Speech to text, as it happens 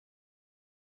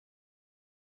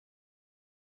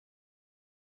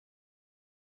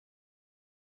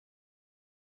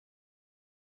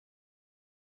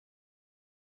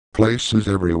Places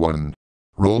everyone.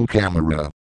 Roll camera.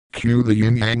 Cue the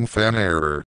YinYangFan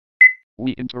error.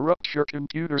 We interrupt your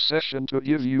computer session to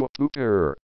give you a poop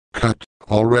error. Cut.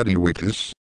 Already with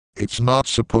this. It's not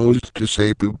supposed to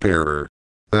say poop error.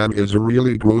 That is a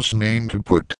really gross name to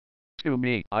put. To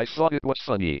me, I thought it was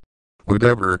funny.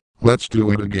 Whatever, let's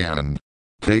do it again.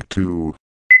 Take 2.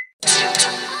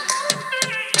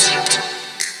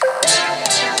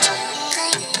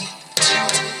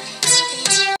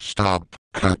 Stop.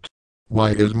 Cut.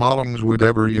 Why is Mullings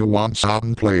whatever you want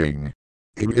sound playing?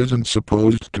 It isn't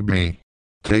supposed to be.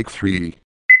 Take 3.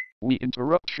 We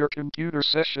interrupt your computer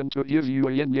session to give you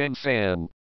a YinYangFan.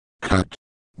 Cut.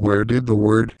 Where did the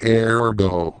word error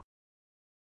go?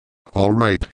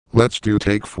 Alright, let's do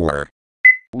take 4.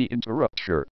 We interrupt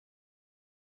your...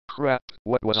 Crap,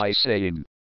 what was I saying?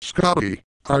 Scotty,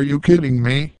 are you kidding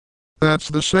me? That's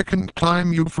the second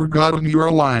time you've forgotten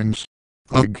your lines.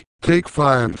 Ugh, take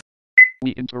 5.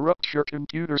 We interrupt your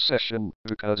computer session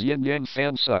because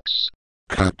YinYangFan sucks.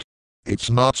 Cut.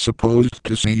 It's not supposed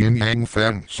to say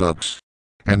YinYangFan sucks.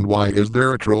 And why is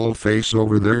there a troll face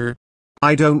over there?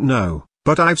 I don't know,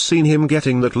 but I've seen him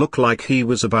getting that look like he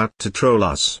was about to troll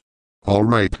us.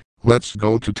 Alright, let's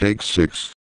go to take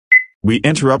 6. We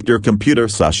interrupt your computer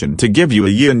session to give you a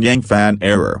YinYangFan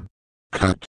error.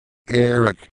 Cut.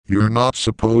 Eric, you're not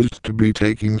supposed to be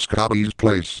taking Scotty's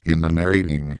place in the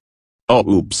narrating. Oh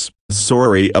oops,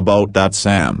 sorry about that,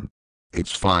 Sam.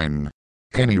 It's fine.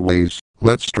 Anyways,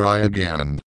 let's try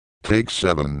again. Take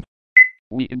 7.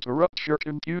 We interrupt your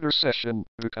computer session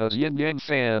because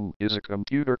YinYangFan is a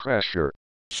computer crasher.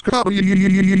 Scotty!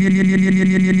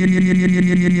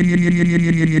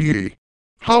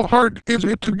 How hard is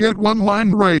it to get one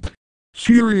line right?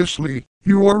 Seriously,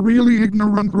 you are really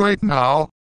ignorant right now.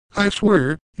 I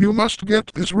swear, you must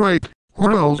get this right,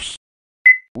 or else.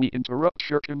 We interrupt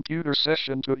your computer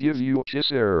session to give you a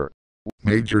kiss error.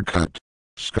 Major cut.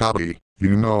 Scotty,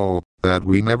 you know that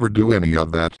we never do any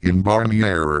of that in Barney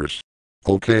errors.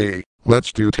 Okay,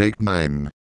 let's do take 9.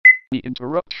 We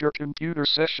interrupt your computer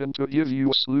session to give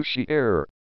you a slushy error.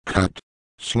 Cut.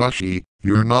 Slushy,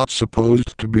 you're not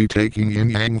supposed to be taking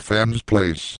YinYangFan's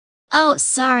place. Oh,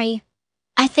 sorry.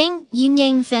 I think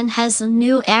YinYangFan has some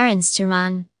new errands to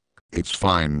run. It's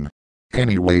fine.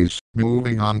 Anyways,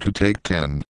 moving on to take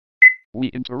 10. We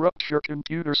interrupt your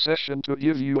computer session to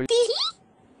give you a...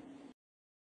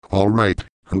 Alright,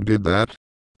 who did that?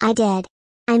 I did.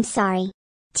 I'm sorry.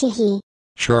 Teehee.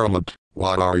 Charlotte,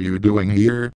 what are you doing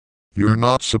here? You're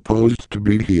not supposed to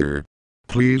be here.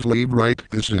 Please leave right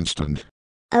this instant.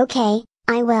 Okay,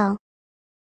 I will.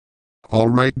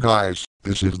 Alright guys,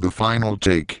 this is the final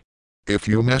take. If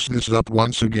you mess this up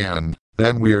once again,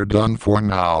 then we're done for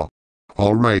now.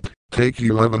 Alright, take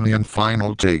 11 and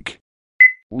final take.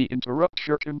 We interrupt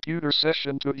your computer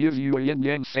session to give you a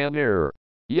YinYangFan error.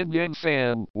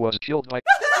 YinYangFan was killed by...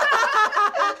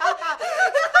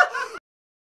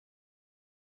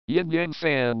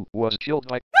 YinYangFan was killed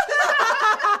by...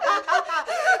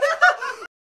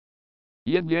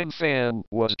 YinYangFan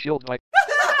was killed by...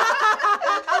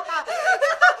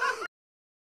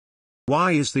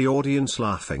 Why is the audience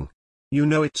laughing? You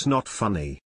know it's not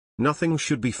funny. Nothing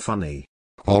should be funny.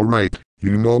 Alright,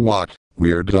 you know what,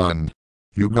 we're done.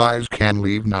 You guys can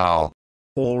leave now.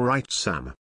 Alright,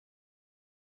 Sam.